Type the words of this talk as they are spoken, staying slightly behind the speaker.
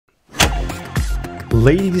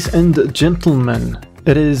Ladies and gentlemen,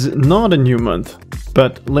 it is not a new month,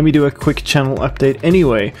 but let me do a quick channel update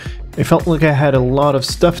anyway. I felt like I had a lot of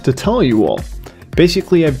stuff to tell you all.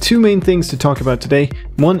 Basically, I have two main things to talk about today.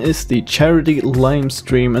 One is the charity Lime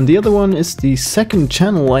stream, and the other one is the second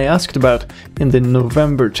channel I asked about in the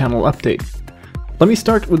November channel update. Let me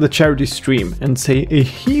start with the charity stream and say a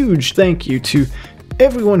huge thank you to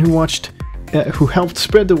everyone who watched, who helped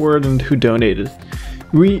spread the word and who donated.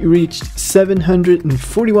 We reached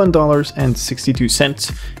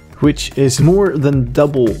 $741.62, which is more than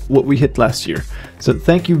double what we hit last year. So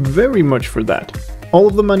thank you very much for that. All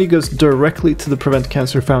of the money goes directly to the Prevent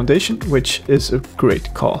Cancer Foundation, which is a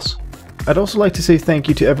great cause. I'd also like to say thank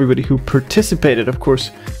you to everybody who participated, of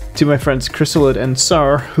course, to my friends Chrysalid and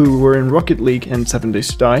Sar, who were in Rocket League and 7 Days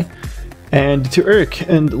to Die, and to Eric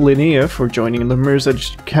and Linnea for joining in the Mirror's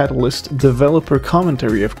Edge Catalyst developer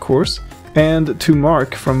commentary, of course, and to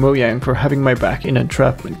Mark from Mojang for having my back in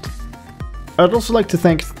Entrapment. I'd also like to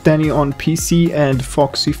thank Danny on PC and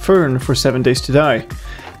Foxy Fern for 7 Days to Die.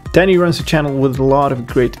 Danny runs a channel with a lot of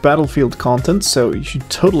great Battlefield content, so you should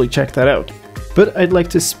totally check that out. But I'd like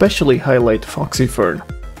to especially highlight Foxy Fern.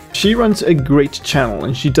 She runs a great channel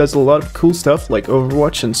and she does a lot of cool stuff like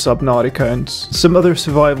Overwatch and Subnautica and some other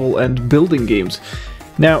survival and building games.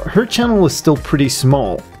 Now, her channel is still pretty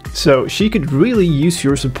small, so she could really use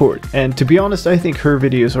your support, and to be honest, I think her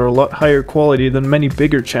videos are a lot higher quality than many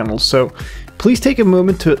bigger channels, so please take a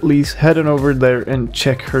moment to at least head on over there and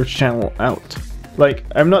check her channel out. Like,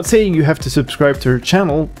 I'm not saying you have to subscribe to her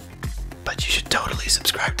channel, but you should totally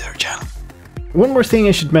subscribe to her channel. One more thing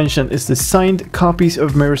I should mention is the signed copies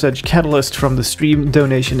of Mirror's Edge Catalyst from the stream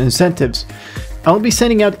donation incentives. I'll be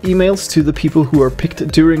sending out emails to the people who are picked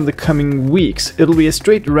during the coming weeks. It'll be a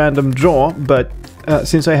straight random draw, but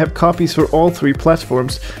since I have copies for all 3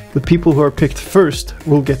 platforms, the people who are picked first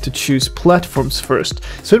will get to choose platforms first.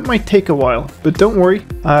 So it might take a while, but don't worry.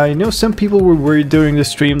 I know some people were worried during the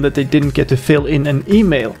stream that they didn't get to fill in an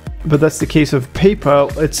email, but that's the case of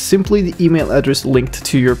PayPal. It's simply the email address linked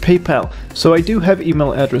to your PayPal, so I do have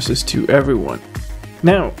email addresses to everyone.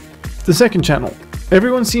 Now, the second channel.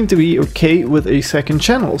 Everyone seemed to be okay with a second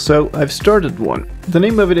channel, so I've started one. The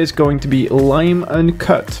name of it is going to be Lime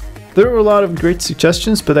Uncut. There were a lot of great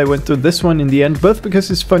suggestions, but I went with this one in the end, both because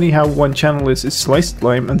it's funny how one channel is sliced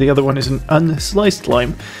lime and the other one is an unsliced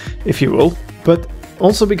lime, if you will, but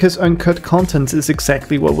also because uncut content is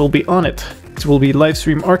exactly what will be on it. It will be live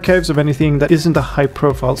stream archives of anything that isn't a high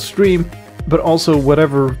profile stream, but also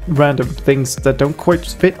whatever random things that don't quite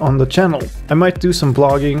fit on the channel. I might do some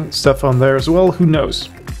blogging stuff on there as well, who knows.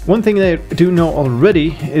 One thing that I do know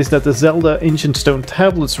already is that the Zelda Ancient Stone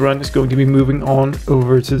Tablets run is going to be moving on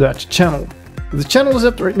over to that channel. The channel is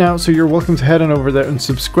up right now, so you're welcome to head on over there and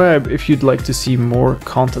subscribe if you'd like to see more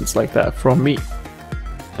contents like that from me.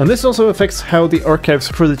 And this also affects how the archives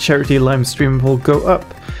for the charity Lime stream will go up.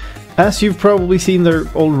 As you've probably seen, they're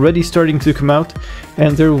already starting to come out,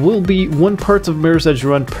 and there will be one part of Mirror's Edge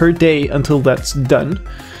run per day until that's done.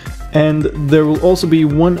 And there will also be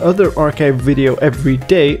one other archive video every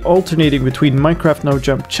day, alternating between Minecraft No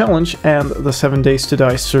Jump Challenge and the 7 Days to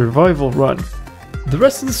Die survival run. The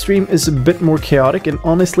rest of the stream is a bit more chaotic, and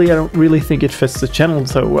honestly I don't really think it fits the channel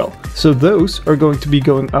so well, so those are going to be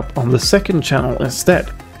going up on the second channel instead.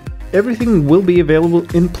 Everything will be available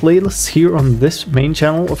in playlists here on this main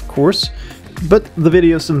channel, of course, but the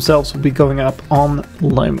videos themselves will be going up on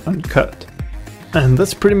Lime Uncut. And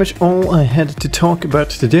that's pretty much all I had to talk about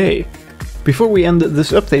today. Before we end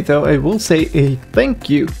this update though, I will say a thank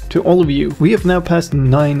you to all of you. We have now passed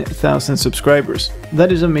 9,000 subscribers.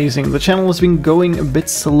 That is amazing. The channel has been going a bit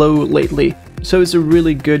slow lately, so it's a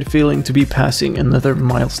really good feeling to be passing another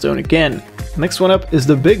milestone again. Next one up is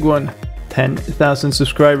the big one. 10,000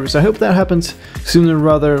 subscribers. I hope that happens sooner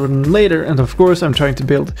rather than later, and of course I'm trying to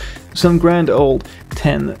build some grand old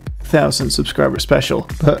 10,000 subscriber special,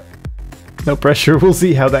 but no pressure, we'll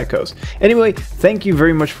see how that goes. Anyway, thank you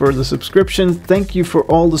very much for the subscription, thank you for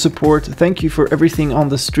all the support, thank you for everything on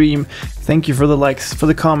the stream, thank you for the likes, for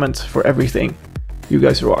the comments, for everything. You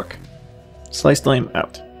guys rock. Sliced Lime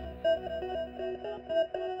out.